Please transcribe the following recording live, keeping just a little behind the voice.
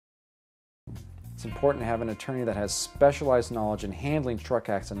It's important to have an attorney that has specialized knowledge in handling truck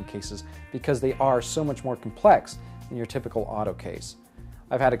accident cases because they are so much more complex than your typical auto case.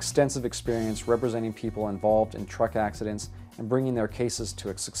 I've had extensive experience representing people involved in truck accidents and bringing their cases to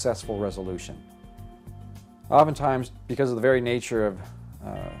a successful resolution. Oftentimes, because of the very nature of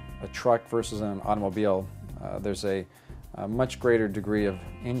a truck versus an automobile, there's a much greater degree of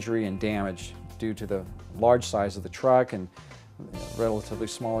injury and damage due to the large size of the truck and relatively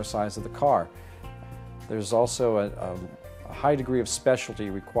smaller size of the car. There's also a high degree of specialty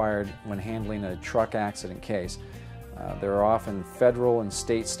required when handling a truck accident case. There are often federal and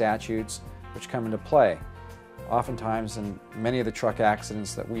state statutes which come into play. Oftentimes in many of the truck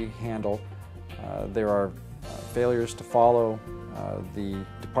accidents that we handle, there are failures to follow the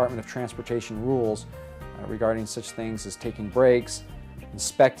Department of Transportation rules regarding such things as taking brakes,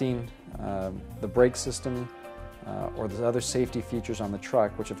 inspecting the brake system, or the other safety features on the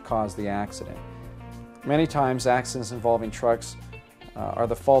truck which have caused the accident. Many times accidents involving trucks are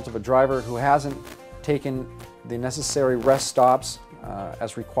the fault of a driver who hasn't taken the necessary rest stops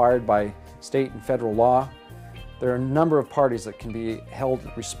as required by state and federal law. There are a number of parties that can be held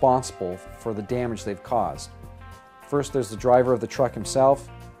responsible for the damage they've caused. First, there's the driver of the truck himself,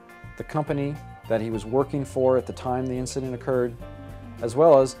 the company that he was working for at the time the incident occurred, as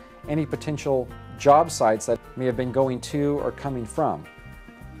well as any potential job sites that may have been going to or coming from.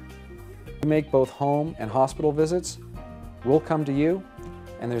 We make both home and hospital visits. We'll come to you,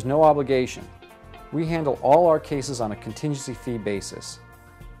 and there's no obligation. We handle all our cases on a contingency fee basis.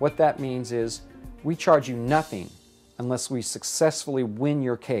 What that means is we charge you nothing unless we successfully win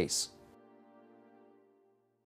your case.